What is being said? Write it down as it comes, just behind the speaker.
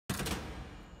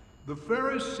The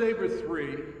Ferris Sabre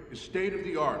 3 is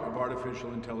state-of-the-art of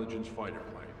artificial intelligence fighter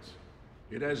planes.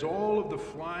 It has all of the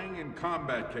flying and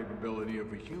combat capability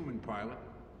of a human pilot,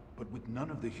 but with none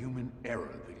of the human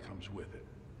error that comes with it.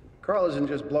 Carl isn't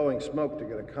just blowing smoke to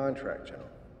get a contract, General.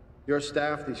 Your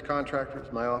staff, these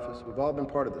contractors, my office, we've all been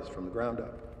part of this from the ground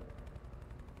up.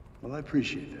 Well, I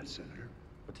appreciate that, Senator.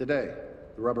 But today,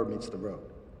 the rubber meets the road.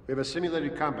 We have a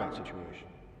simulated combat situation.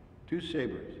 2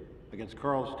 Sabres against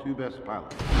Carl's 2 best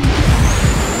pilots.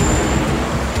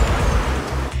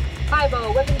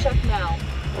 Highball, weapon check now.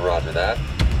 Roger that.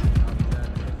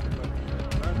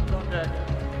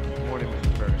 Good morning,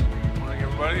 Mr. Ferris. Good morning,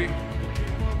 everybody.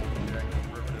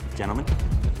 Gentlemen?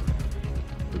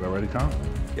 We about ready, Tom?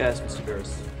 Yes, Mr.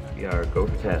 Ferris. We are go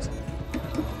for test.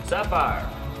 Sapphire!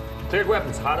 Cleared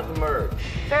weapons, hot at the merge.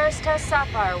 Ferris test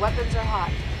Sapphire, weapons are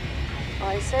hot.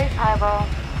 Fly safe, Highball.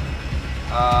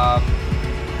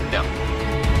 No.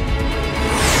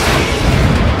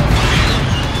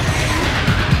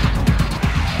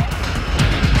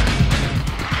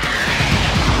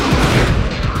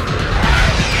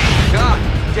 God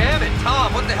damn it,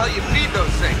 Tom, what the hell you feed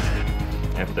those things?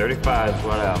 F-35s,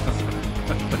 what else?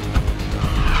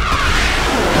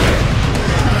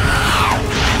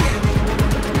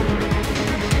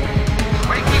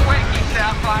 Wakey,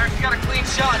 Sapphire. You got a clean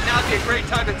shot, now'd be a great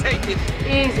time to take it.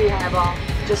 Easy, Highball.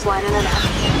 Just lining it up.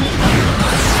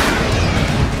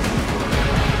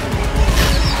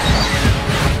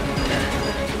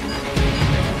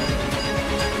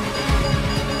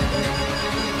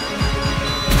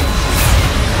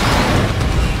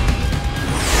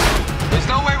 There's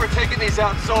no way we're taking these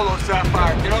out solo,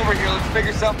 Sapphire. Get over here, let's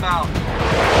figure something out.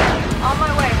 On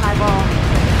my way, Highball.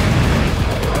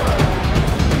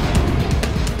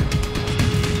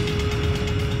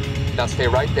 Now stay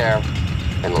right there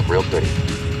and look real pretty.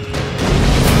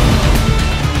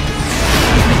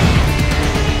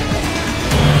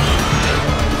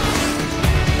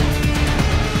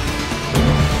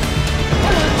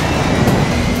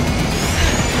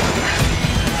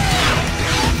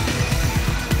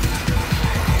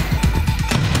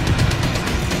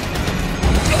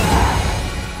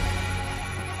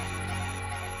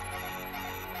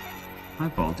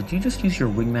 Highball, did you just use your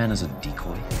wingman as a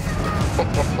decoy?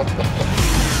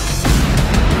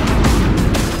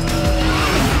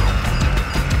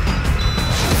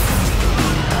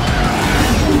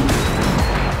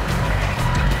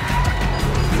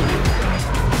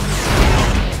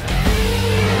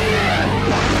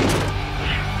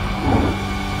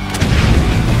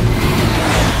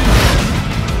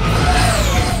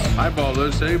 Highball,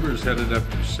 those Sabres headed up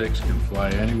to 6 can fly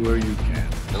anywhere you can.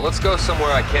 Then let's go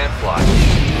somewhere I can't fly.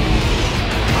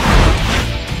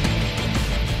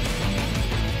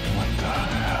 What the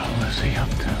hell is he up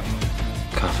to?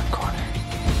 Coffin corner.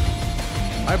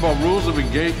 Highball, rules of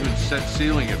engagement set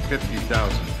ceiling at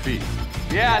 50,000 feet.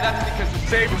 Yeah, that's because the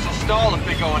Sabres will stall if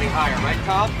they go any higher, right,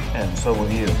 Tom? And so will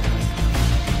you.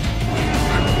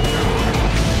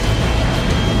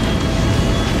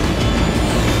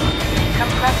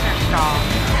 Compressor stall.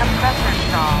 Compressor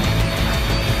stall.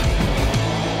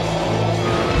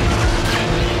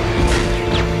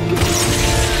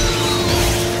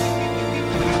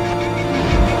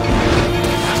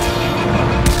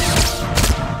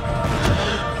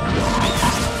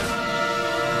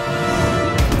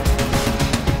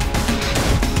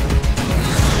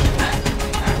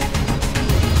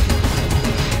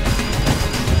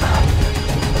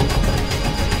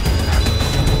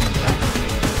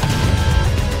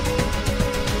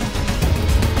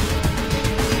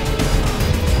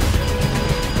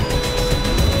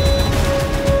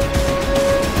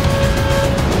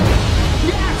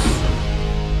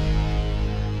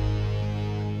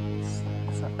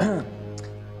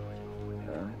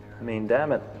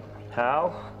 Damn it.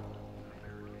 Hal?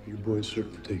 Your boy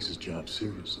certainly takes his job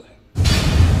seriously.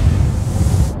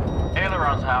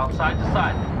 Ailerons, Hal. Side to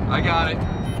side. I got it.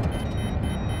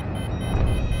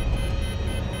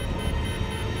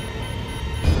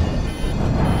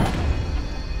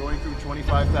 Going through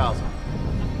 25,000.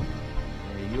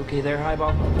 Are you okay there,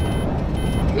 Highball?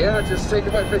 Yeah, just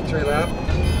taking my victory lap.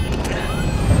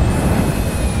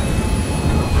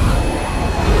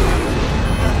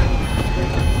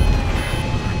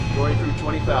 Going through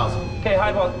 20,000. Okay,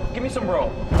 Highball, give me some roll.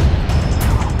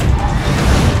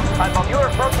 Highball, you're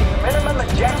approaching minimum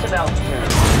ejection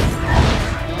altitude.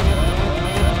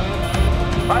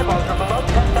 Highball, you're below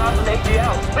 10,000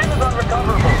 AGL. Spin is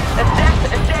unrecoverable.